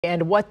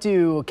And what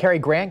do Cary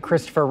Grant,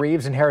 Christopher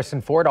Reeves, and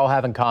Harrison Ford all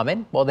have in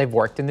common? Well, they've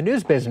worked in the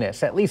news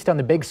business, at least on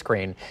the big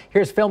screen.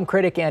 Here's film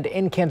critic and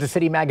InKansas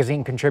City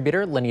Magazine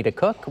contributor Lonita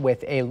Cook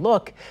with a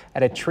look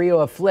at a trio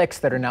of flicks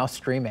that are now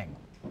streaming.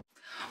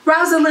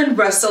 Rosalind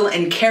Russell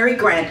and Cary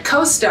Grant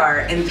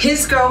co-star in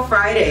His Girl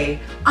Friday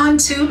on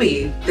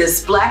Tubi,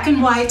 this black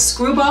and white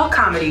screwball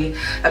comedy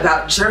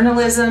about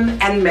journalism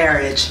and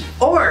marriage.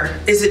 Or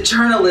is it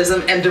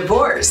journalism and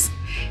divorce?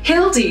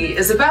 Hildy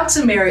is about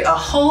to marry a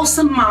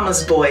wholesome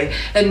mama's boy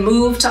and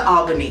move to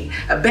Albany,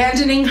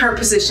 abandoning her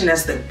position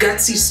as the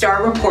gutsy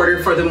star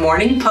reporter for the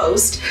Morning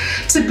Post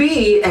to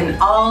be an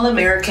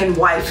all-American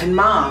wife and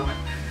mom.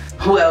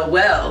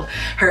 Well,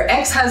 her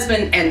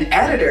ex-husband and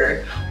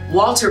editor,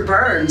 Walter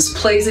Burns,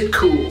 plays it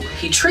cool.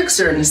 He tricks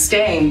her into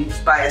staying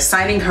by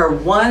assigning her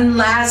one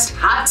last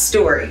hot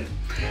story.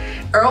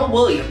 Earl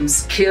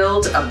Williams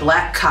killed a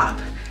black cop,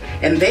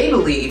 and they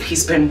believe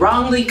he's been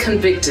wrongly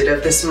convicted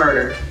of this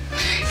murder.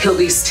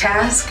 Hildy's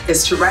task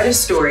is to write a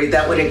story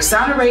that would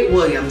exonerate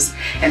Williams,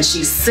 and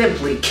she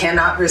simply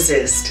cannot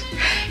resist.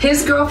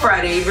 His Girl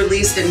Friday,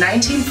 released in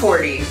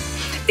 1940,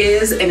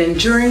 is an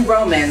enduring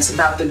romance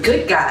about the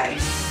good guy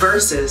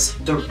versus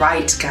the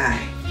right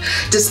guy.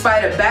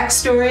 Despite a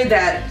backstory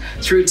that,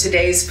 through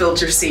today's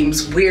filter,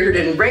 seems weird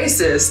and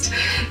racist,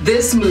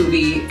 this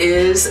movie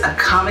is a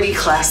comedy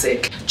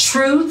classic.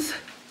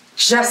 Truth,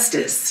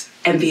 justice,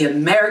 and the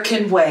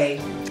American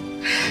way.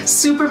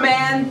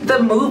 Superman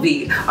the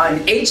movie on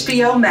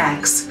HBO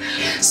Max.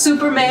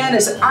 Superman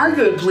is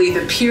arguably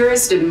the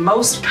purest and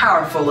most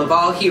powerful of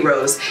all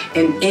heroes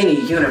in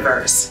any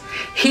universe.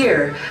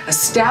 Here, a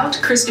stout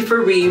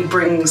Christopher Reeve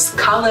brings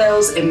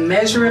Kal-El's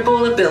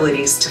immeasurable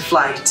abilities to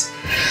flight.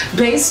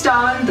 Based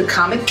on the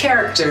comic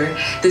character,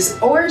 this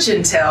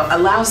origin tale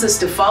allows us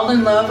to fall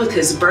in love with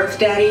his birth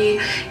daddy,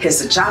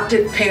 his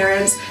adoptive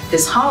parents,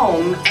 his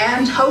home,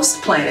 and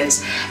host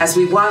planets as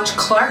we watch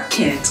Clark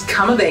Kent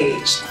come of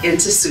age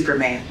into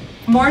Superman.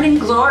 Morning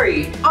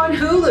Glory on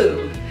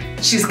Hulu.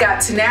 She's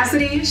got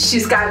tenacity,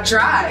 she's got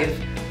drive,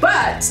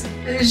 but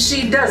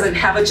she doesn't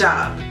have a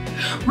job.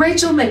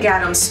 Rachel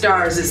McAdams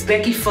stars as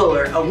Becky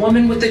Fuller, a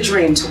woman with a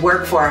dream to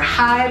work for a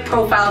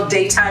high-profile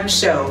daytime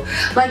show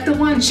like the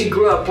one she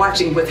grew up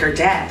watching with her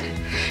dad.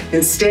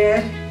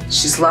 Instead,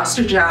 she's lost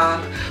her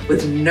job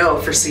with no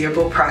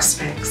foreseeable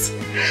prospects.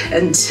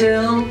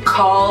 Until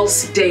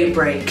calls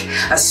daybreak,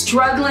 a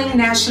struggling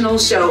national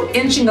show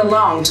inching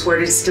along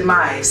toward its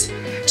demise.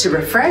 To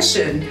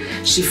refreshen,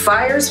 she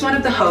fires one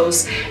of the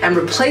hosts and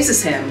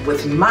replaces him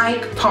with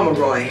Mike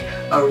Pomeroy,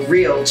 a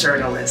real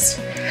journalist.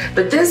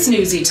 But this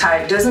newsy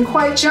type doesn't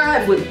quite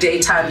jive with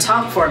daytime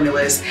talk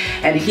formulas,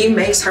 and he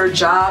makes her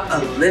job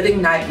a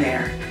living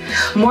nightmare.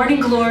 Morning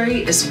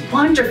Glory is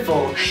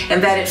wonderful in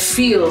that it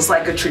feels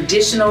like a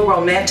traditional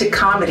romantic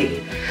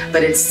comedy,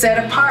 but it's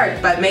set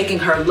apart by making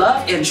her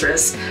love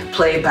interest,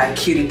 played by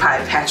cutie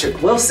pie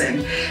Patrick Wilson,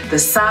 the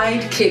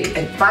sidekick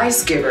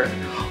advice giver,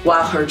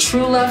 while her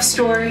true love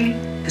story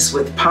is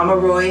with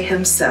Pomeroy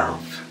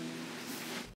himself.